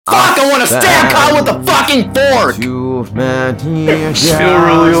fucking want to stab Kyle with a fucking fork! I feel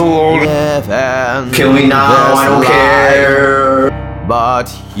really alone. Kill me now, I don't care. But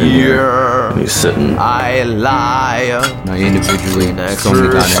here He's sitting. I lie. Now individually, so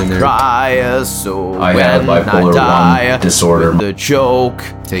many guys in there. Cry, so I had when bipolar I 1 disorder. The joke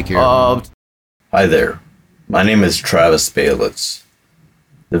Take care. of Hi there, my name is Travis Balitz.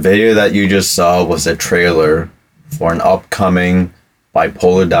 The video that you just saw was a trailer for an upcoming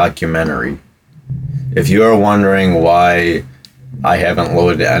bipolar documentary. If you are wondering why I haven't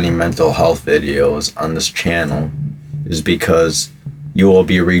loaded any mental health videos on this channel, is because you will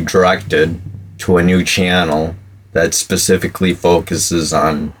be redirected to a new channel that specifically focuses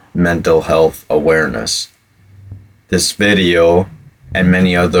on mental health awareness. This video and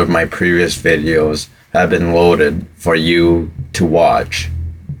many other of my previous videos have been loaded for you to watch.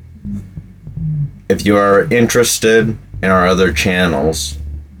 If you are interested in our other channels,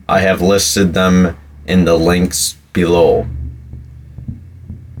 I have listed them in the links below.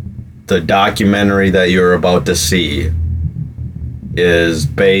 The documentary that you're about to see is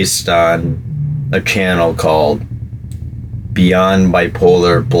based on a channel called Beyond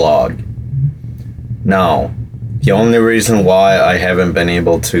Bipolar Blog. Now, the only reason why I haven't been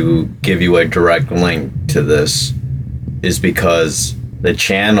able to give you a direct link to this is because the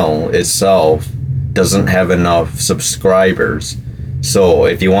channel itself doesn't have enough subscribers. So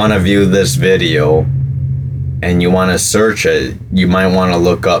if you want to view this video and you want to search it, you might want to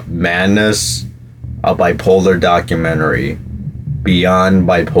look up Madness, a bipolar documentary, Beyond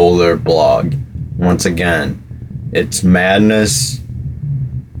Bipolar Blog. Once again, it's Madness,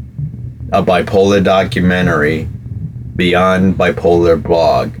 a bipolar documentary, Beyond Bipolar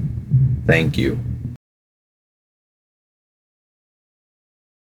Blog. Thank you.